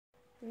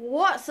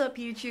What's up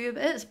YouTube?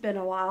 It's been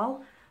a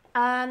while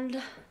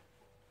and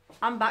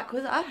I'm back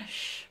with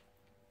Ash.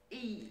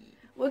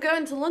 We're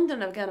going to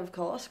London again, of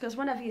course, because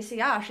whenever you see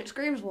Ash it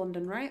screams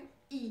London, right?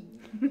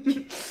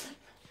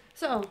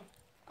 So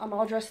I'm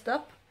all dressed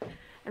up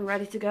and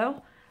ready to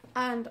go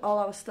and all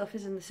our stuff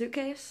is in the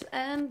suitcase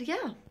and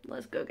yeah,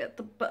 let's go get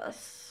the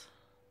bus.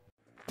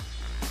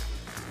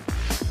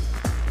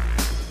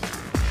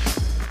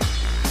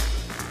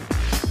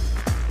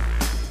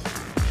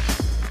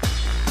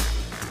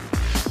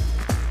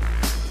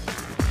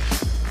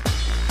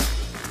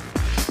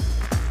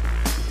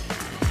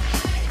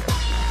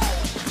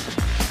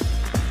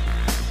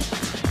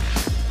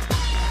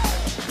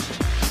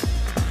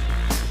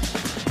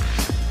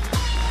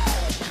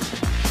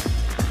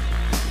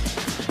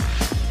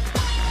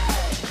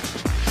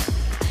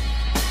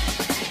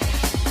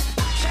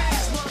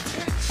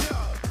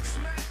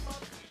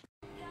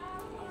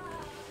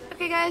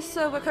 Okay guys,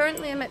 so we're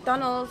currently in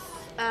McDonald's,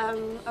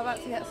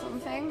 about to get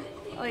something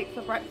like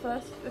for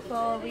breakfast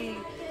before we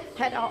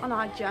head out on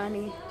our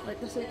journey.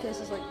 Like the suitcase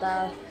is like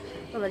there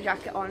with a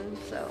jacket on,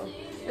 so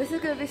this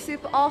is going to be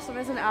super awesome,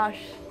 isn't it Ash?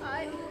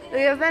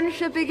 The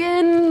adventure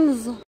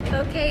begins!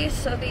 Okay,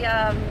 so the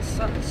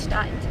sun's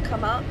starting to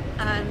come up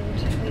and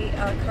we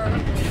are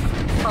currently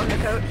on the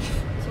coach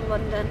to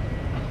London.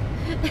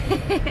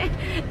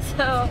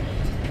 So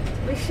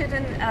we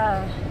shouldn't,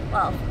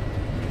 well,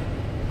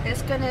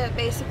 it's gonna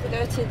basically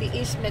go to the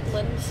East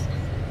Midlands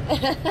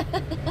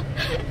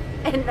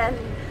and then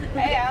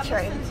hey,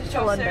 train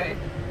to London.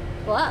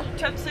 What?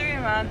 Chop suey,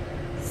 man.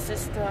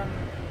 System.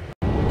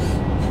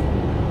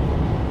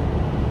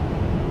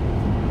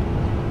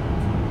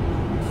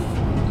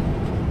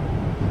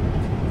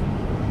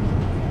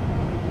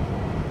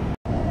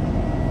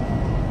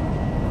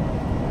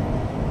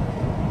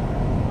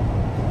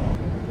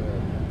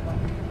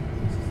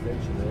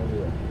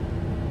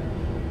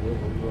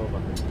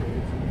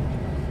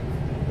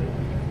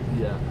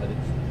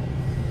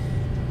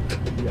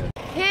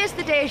 Here's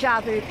the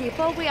deja vu,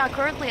 people. We are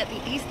currently at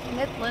the East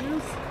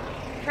Midlands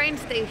train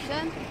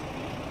station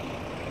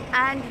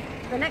and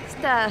the next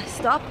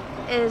stop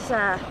is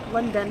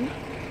London,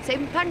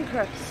 St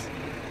Pancras.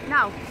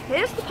 Now,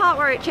 here's the part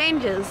where it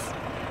changes.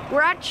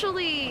 We're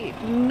actually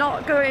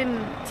not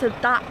going to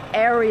that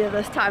area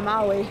this time,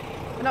 are we?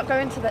 We're not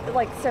going to the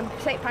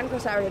St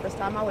Pancras area this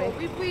time, are we?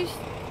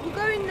 We're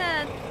going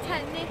there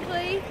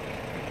technically,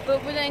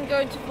 but we're then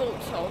going to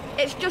Vauxhall.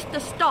 It's just a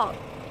stop.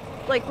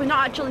 Like, we're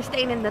not actually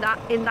staying in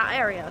that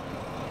area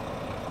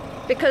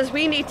because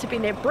we need to be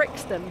near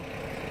Brixton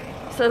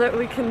so that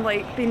we can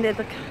like be near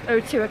the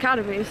O2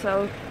 Academy.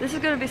 So this is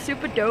going to be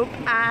super dope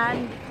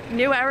and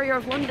new area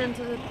of London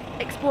to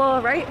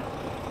explore, right?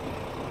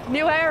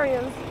 New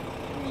areas.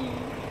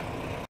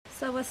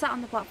 So we're sat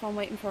on the platform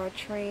waiting for a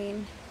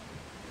train,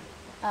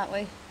 aren't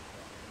we?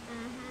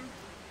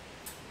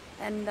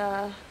 And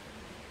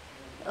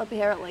it'll be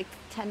here at like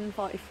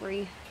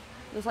 10:43.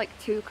 There's like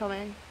two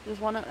coming. There's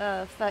one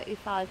at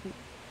 10:35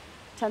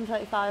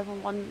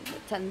 and one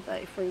at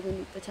 10:33. We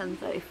need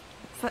the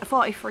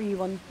 43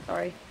 one,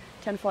 sorry.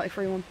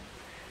 10:43 one.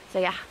 So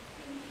yeah.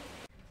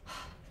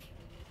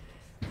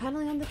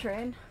 Finally on the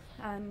train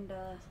and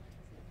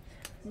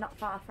not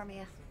far from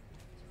here.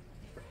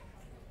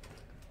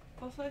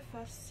 What's my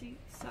first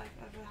seats I've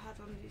ever had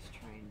on these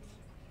trains?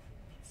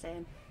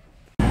 Same.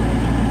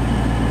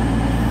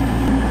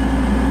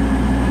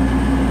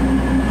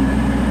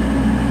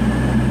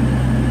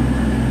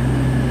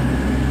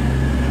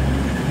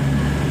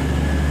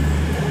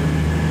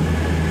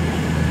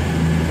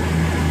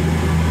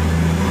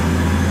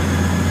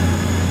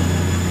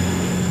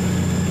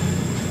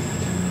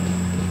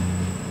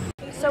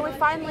 So we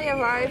finally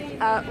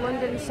arrived at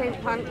London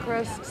St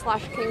Pancras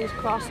 / King's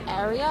Cross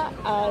area.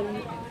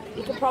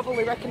 You can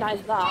probably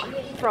recognise that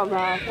from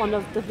one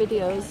of the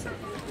videos.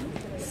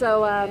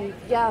 So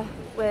yeah,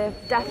 we're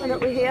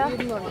definitely here.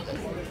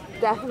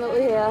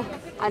 Definitely here.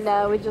 And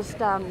we're just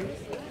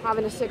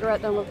having a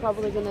cigarette, then we're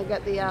probably going to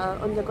get the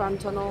underground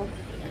tunnel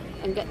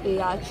and get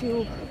the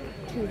tube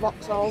to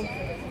Vauxhall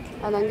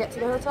and then get to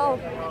the hotel.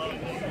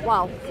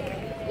 Wow.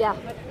 Yeah.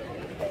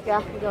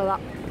 Yeah, we'll do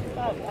that.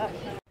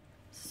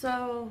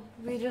 So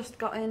we just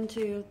got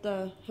into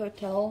the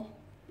hotel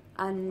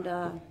and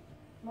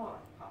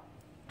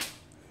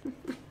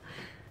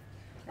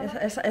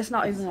it's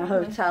not even a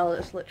hotel,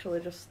 it's literally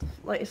just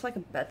like, it's like a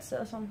bedsit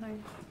or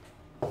something.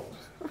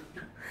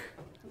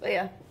 But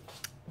yeah,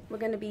 we're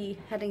gonna be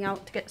heading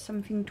out to get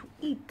something to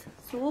eat,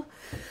 so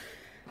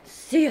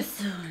see you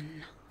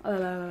soon.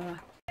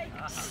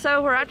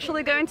 So we're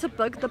actually going to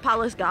bug the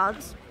palace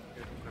guards,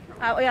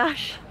 aren't we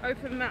Ash?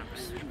 Open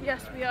maps.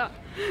 Yes, we are.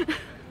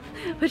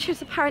 Which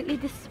is apparently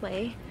this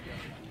way.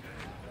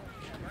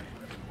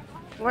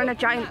 We're in a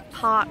giant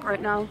park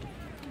right now.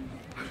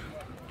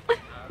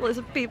 Loads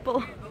of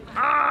people.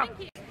 Ah!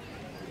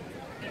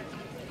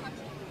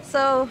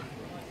 So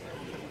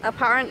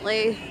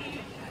apparently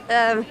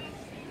the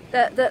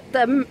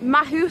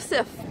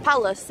Mahusif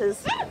Palace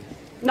is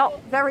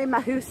not very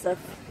Mahusif.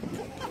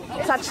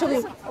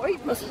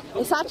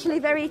 It's actually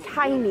very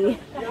tiny.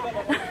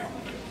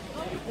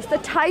 It's the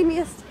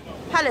tiniest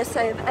palace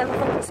I've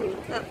ever seen.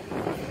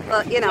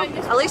 But you know,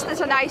 at least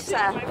there's a nice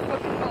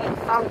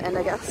fountain,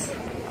 I guess.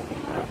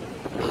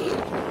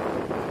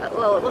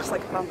 Well, it looks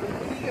like a fountain.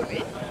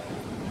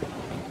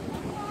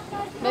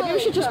 Maybe we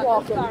should just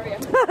walk in.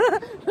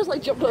 Just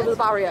like jump over the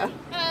barrier.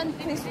 And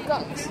these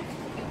ducks.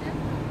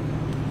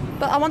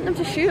 But I want them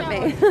to shoot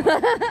me.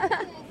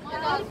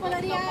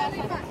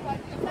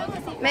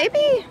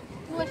 Maybe.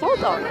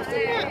 Hold on.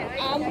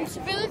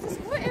 Civilians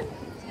quitting.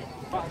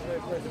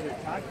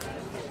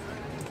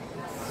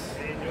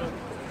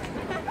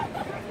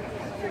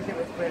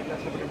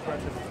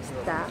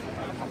 That.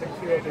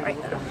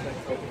 Right there.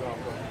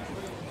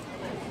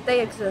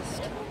 They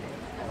exist.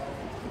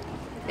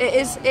 It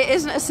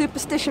isn't a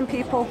superstition,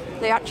 people.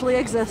 They actually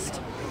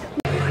exist.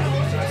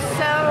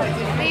 So,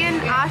 me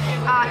and Ash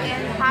are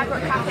in Hard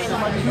Rock Cafe in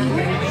London.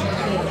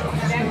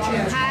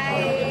 I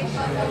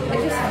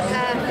just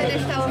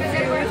finished our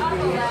food,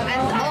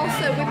 and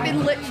also we've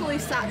been literally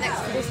sat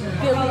next to this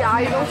Billy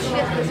Idol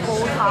shit this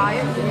whole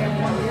time.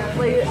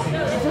 Like,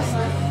 just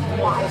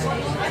wow.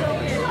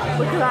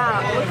 Look at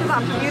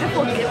that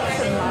beautiful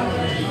Gibson, man.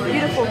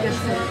 Beautiful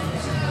Gibson.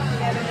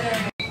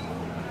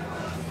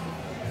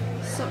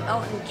 Some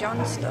Elton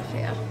John stuff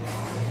here.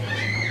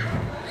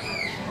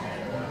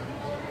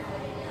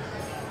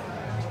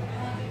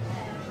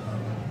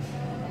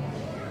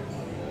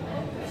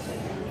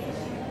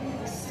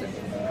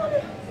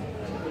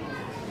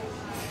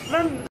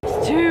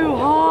 It's too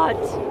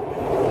hot.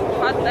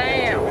 Hot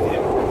damn.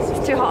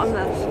 It's too hot on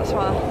this as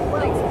well.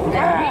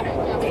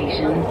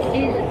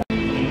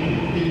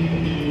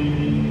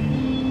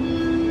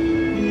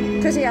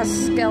 Because he has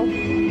skill.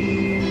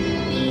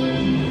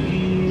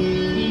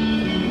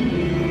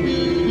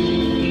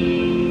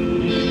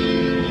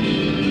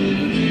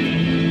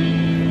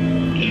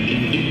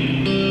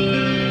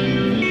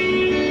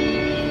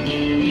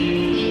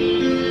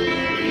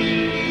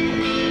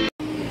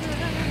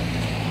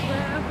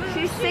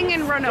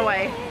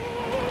 Runaway.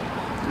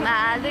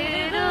 My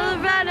little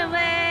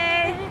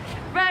runaway.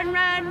 Run,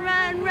 run,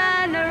 run,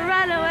 run,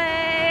 run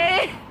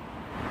away.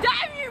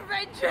 Damn you,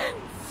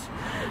 vengeance!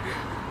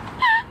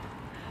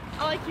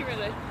 I like you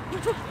really.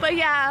 But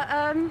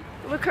yeah,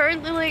 we're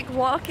currently like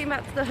walking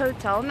back to the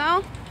hotel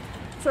now.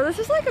 So this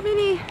is like a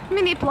mini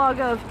vlog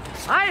of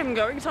I am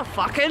going to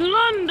fucking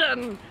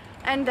London.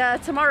 And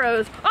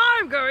tomorrow's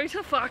I'm going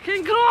to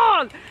fucking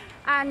KoRn.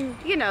 And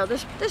you know,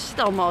 there's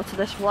still more to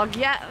this vlog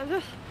yet.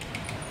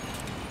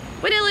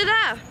 We're nearly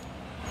there.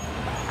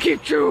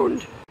 Keep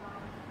tuned.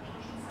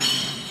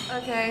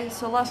 Okay,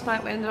 so last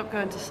night we ended up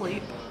going to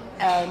sleep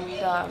and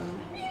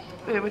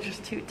we were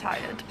just too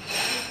tired.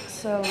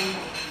 So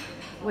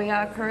we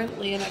are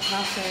currently in a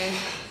cafe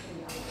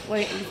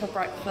waiting for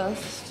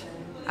breakfast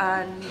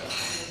and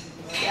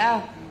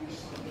yeah,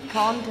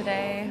 KoRn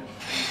today.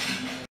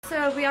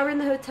 So we are in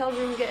the hotel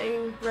room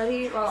getting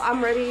ready. Well,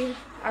 I'm ready,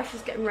 Ash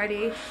is getting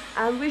ready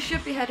and we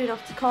should be heading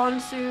off to KoRn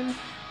soon.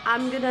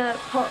 I'm gonna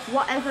put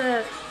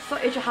whatever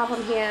footage I have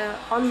on here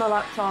on my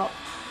laptop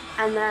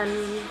and then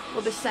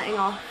we'll be setting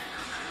off.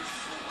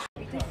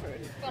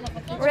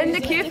 We're in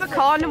the queue for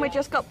KoRn and we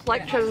just got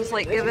plectrums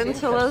like given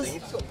to us.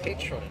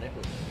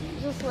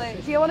 Just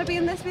like, do you want to be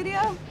in this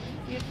video?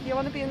 You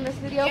want to be in this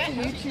video for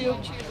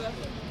YouTube?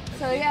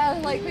 So yeah,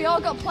 like we all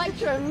got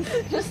plectrums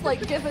just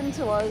like given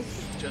to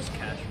us. Just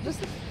casual.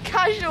 Just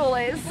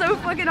casually, it's so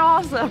fucking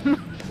awesome.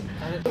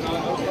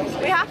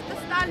 We have to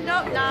stand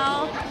up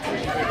now.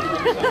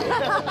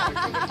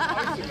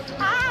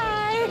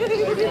 Hi!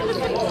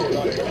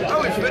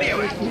 Oh, it's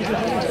videoing.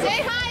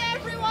 Say hi,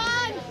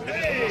 everyone!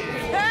 Hey!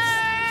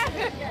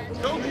 Hey!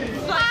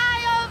 Hi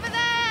over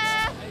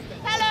there!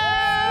 Hello!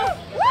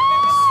 Woo!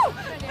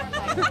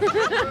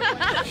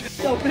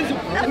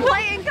 I'm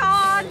playing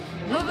KoRn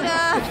over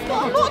there.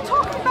 I'm not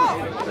talking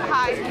about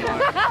hi.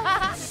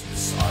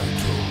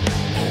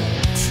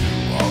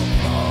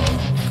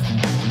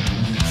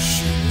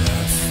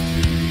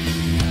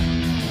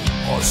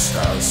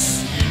 Stars,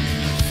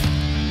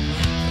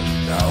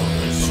 and now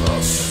there's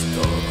rust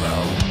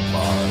around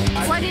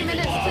my 20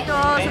 minutes to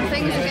go, some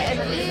things are getting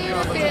a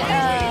little bit,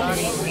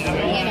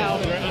 you know,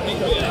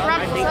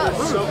 ramped up.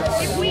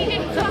 If we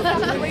didn't come that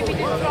way, we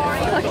didn't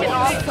sorry. Looking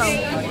awesome.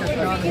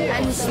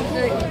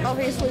 And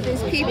obviously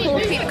these people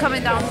keep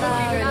coming down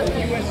there.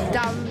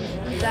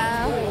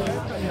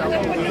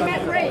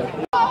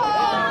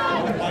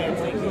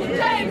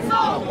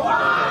 Chainsaw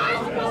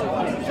one!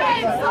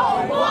 Chainsaw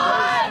one!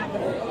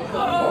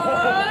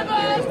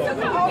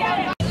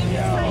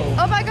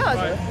 Oh my god,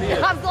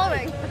 I'm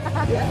glowing.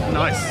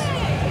 Nice.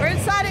 We're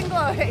inside and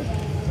glowing.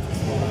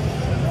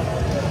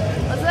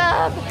 What's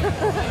up?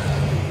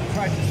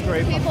 Try to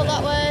scrape. People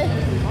that way.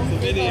 It's a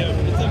video.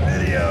 It's a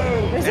video.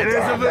 It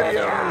is a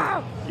video.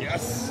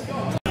 Yes.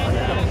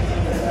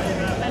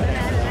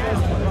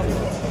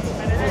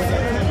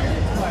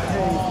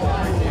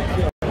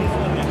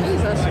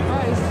 Jesus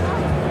Christ.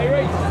 Hey,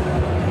 Ray, you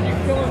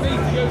can come with me to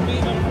go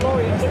meet my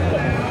Florian.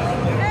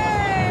 Hey!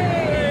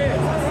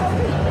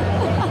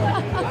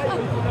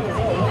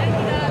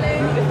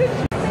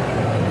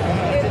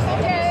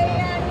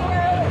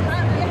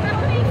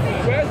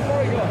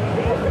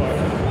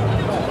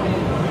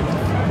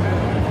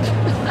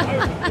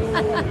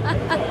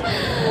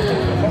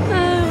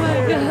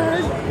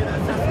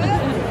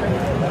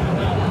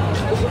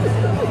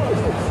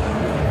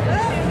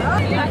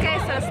 Okay,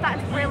 so it's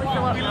starting to really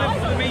fill up. We live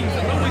for the means.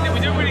 We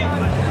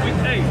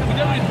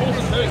don't really force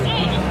a person.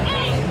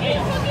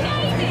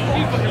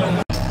 You fucking love.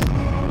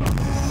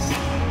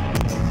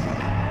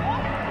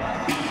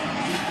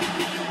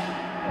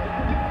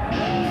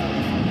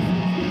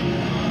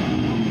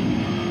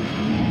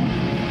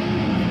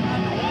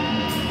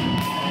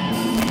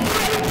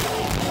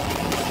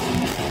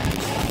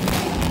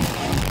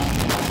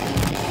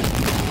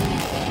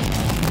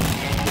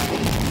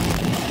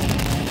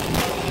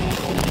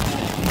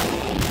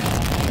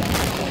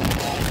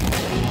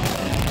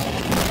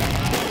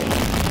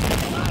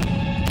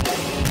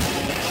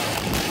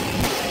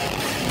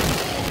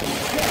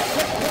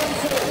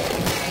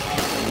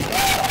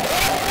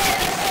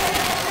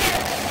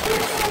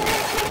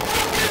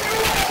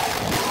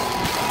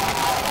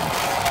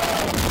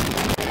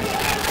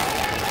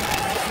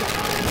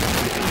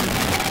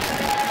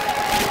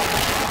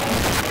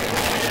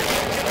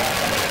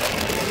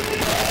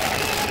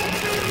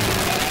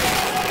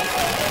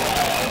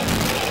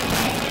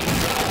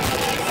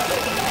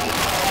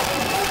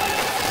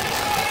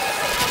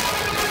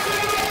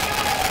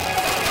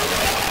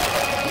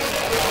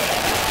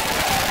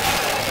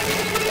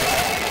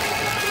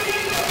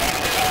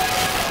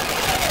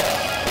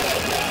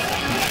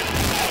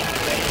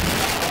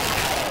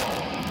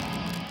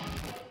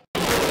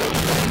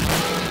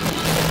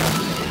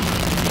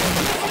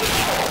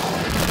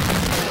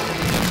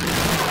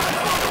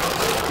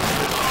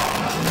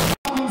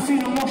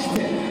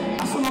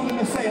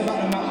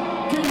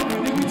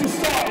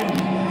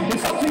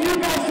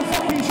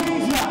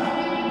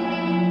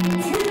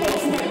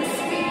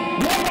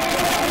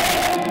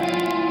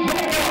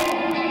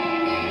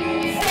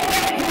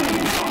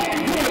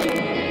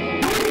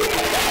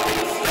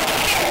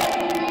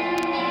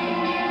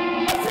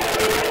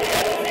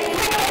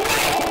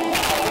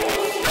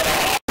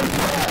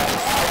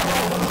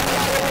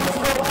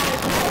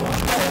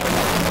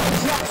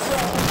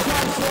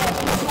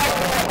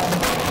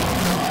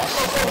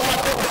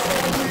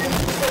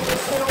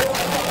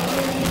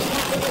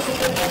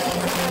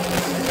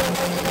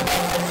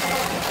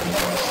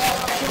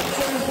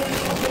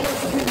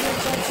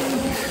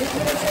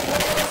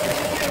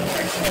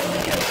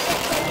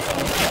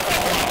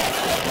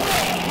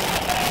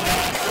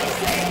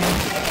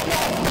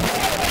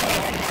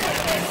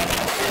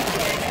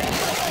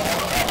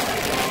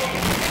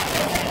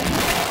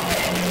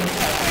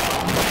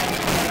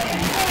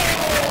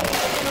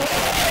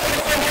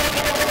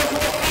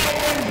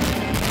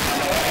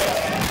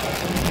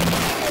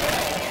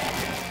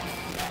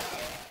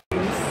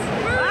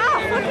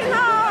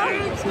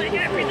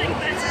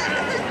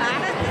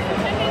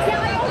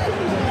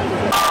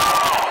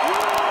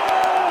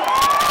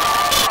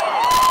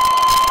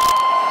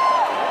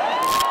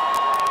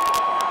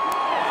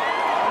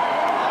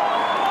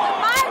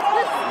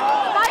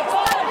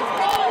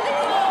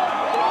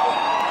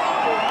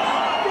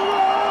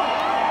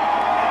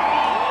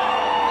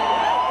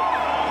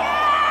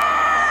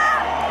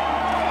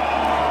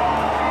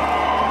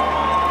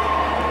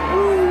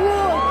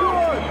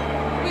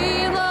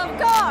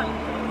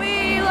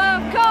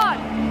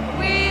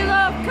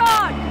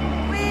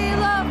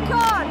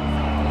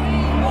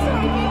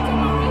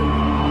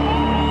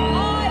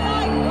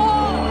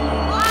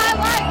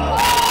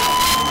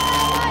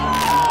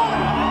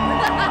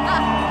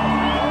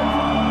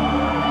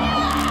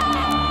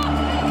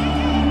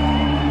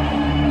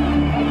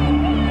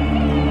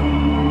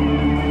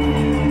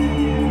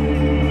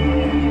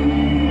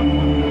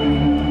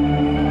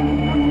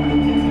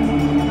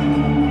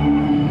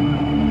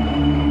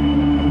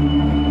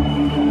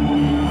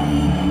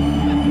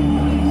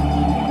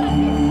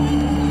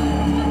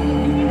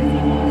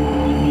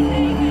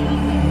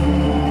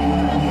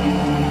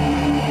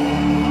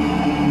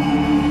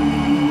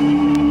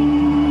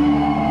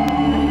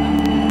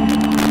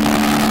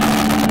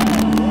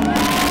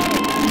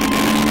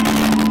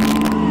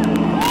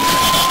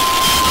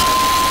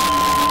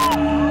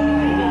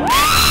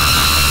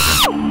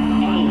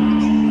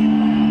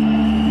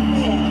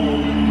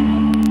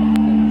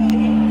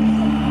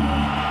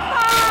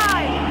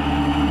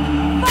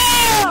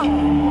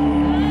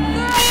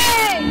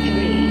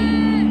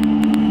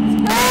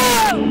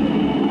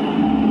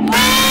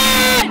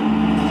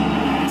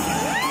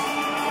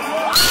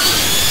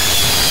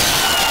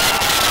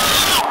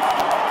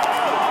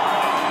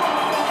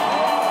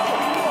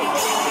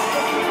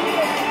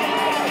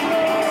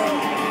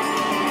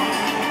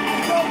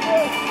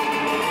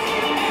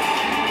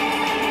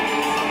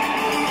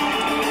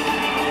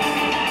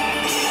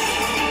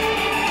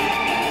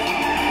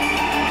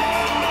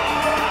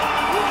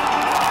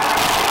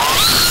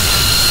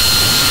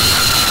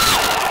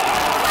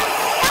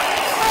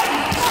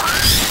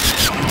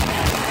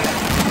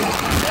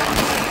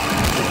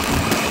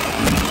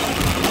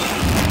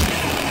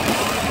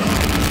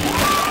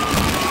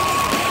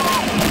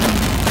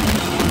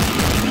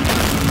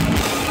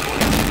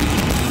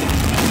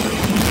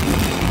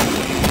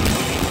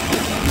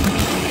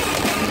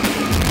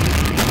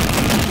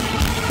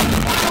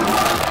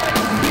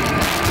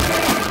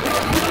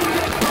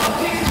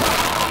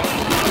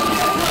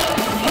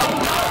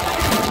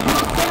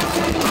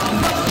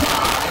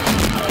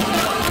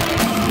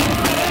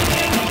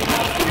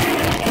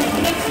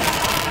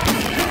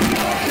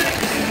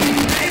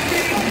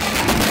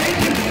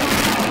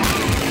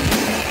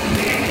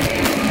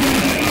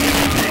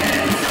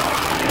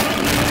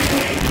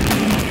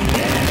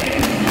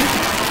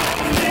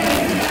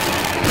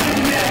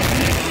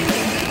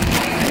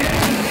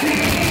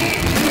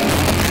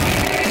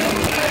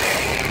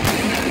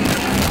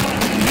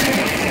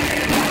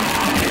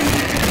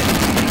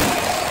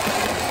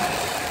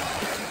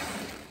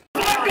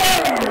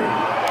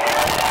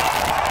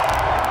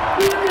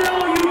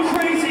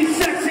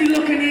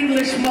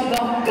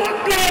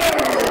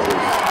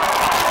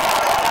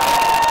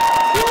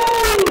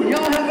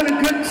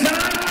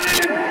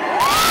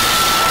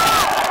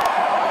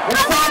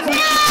 sounds like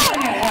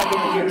you're having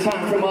a good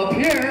time from up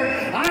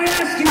here. I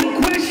asked you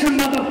a question,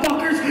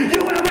 motherfuckers.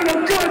 You having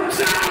a good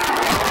time?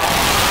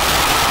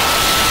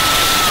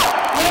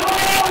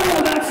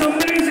 Oh, that's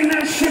amazing.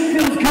 That shit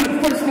feels good.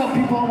 First of all,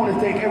 people, I want to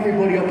thank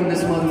everybody up in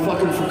this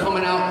motherfucker for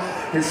coming out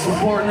and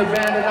supporting the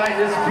band tonight in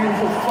this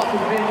beautiful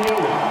fucking venue.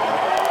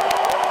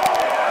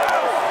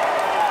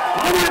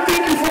 I want to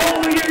thank you for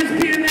all the years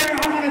being there.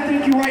 I want to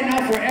thank you right now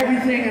for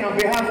everything, and on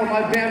behalf of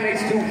my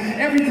bandmates too,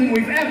 everything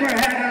we've ever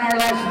had in our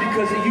lives is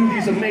because of you,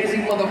 these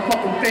amazing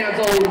motherfucking fans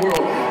all over the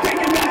world. Thank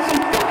you guys so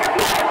fucking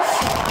much!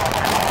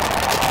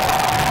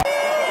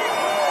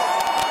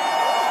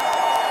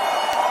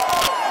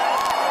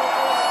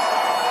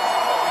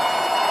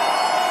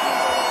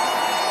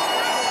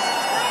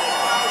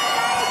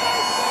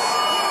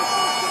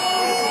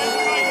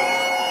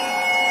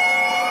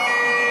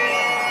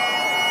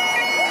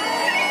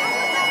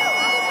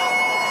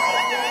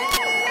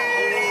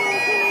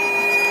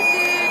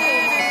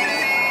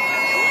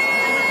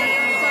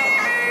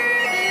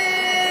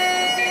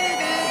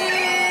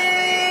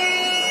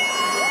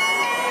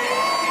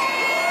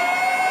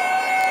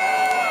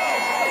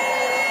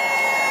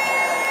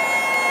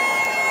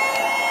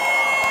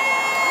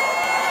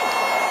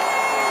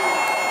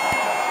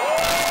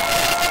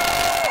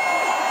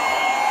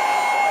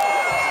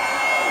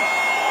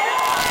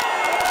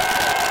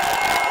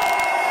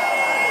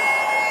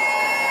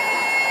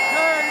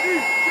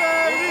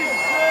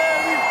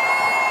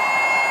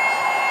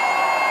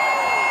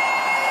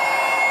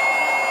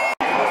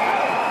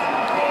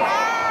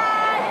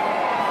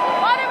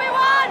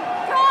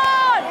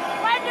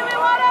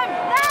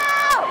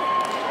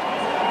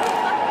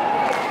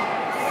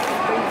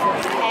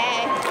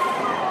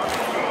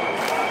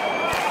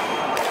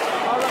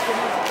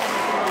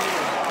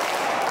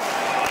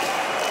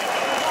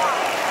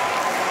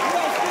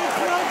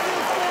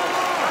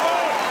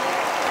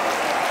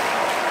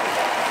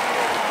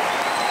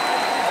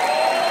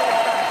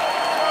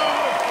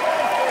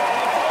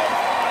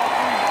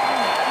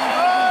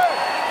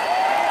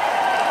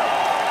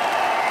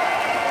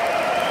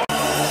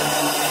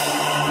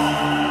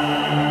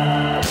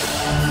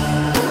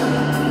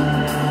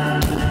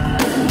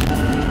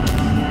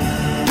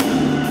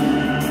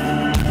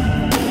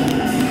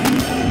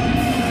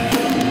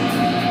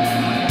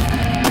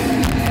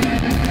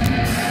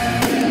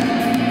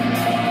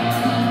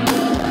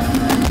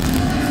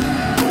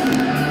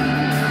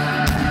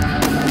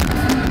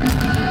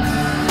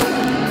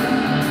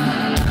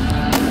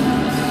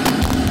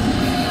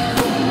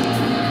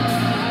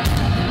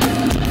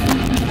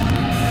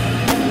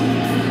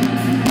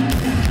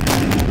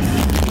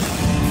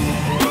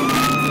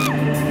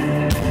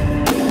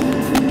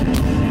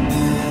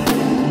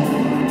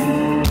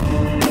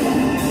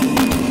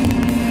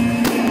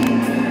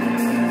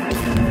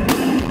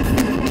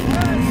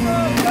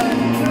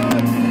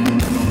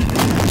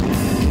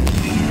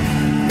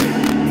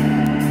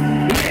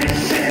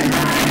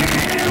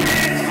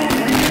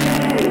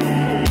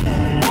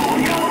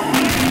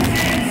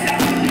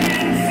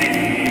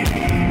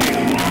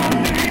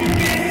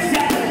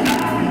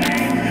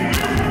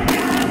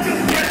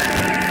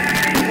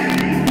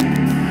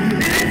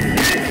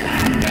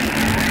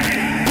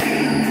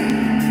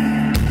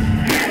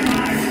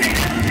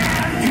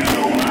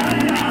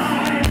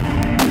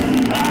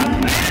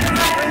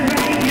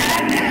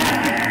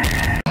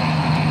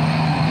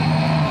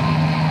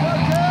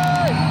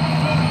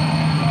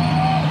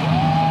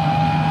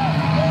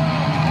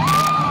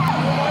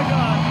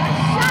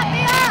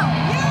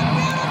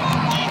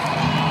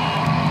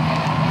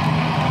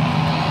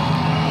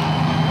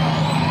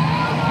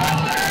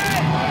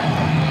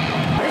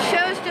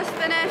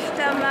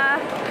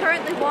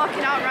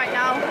 Walking out right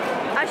now.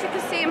 As you can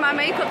see, my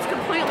makeup's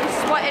completely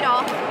sweated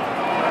off,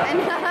 and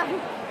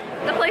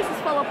the place is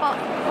full of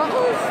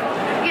bottles.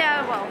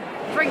 Yeah, well,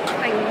 drink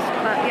things,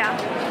 but yeah.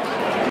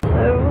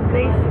 So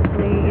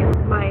basically,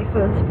 my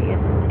phone's being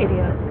an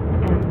idiot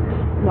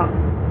and not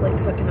like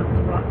hooking up to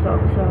the laptop,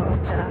 so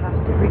I have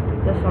to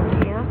reboot this on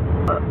here.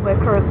 But we're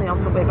currently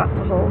on the way back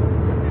to Hull.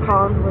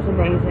 KoRn was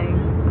amazing,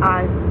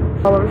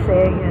 and all I'm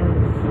saying is,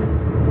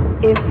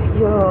 if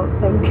you're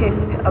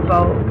thinking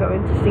about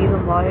going to see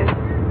them live,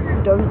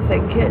 don't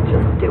think it,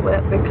 just do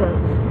it,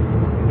 because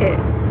it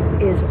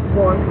is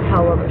one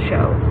hell of a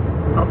show.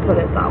 I'll put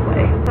it that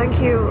way. Thank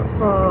you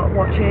for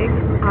watching,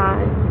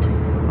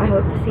 and I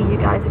hope to see you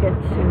guys again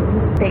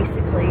soon.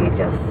 Basically,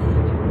 just,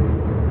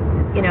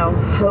 you know,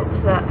 hope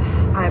that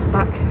I'm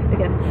back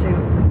again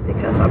soon,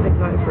 because I've been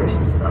going through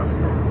some stuff.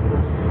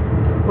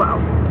 Well,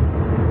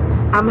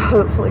 I'm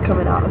hopefully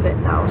coming out of it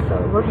now,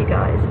 so love you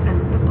guys, and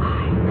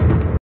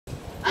bye.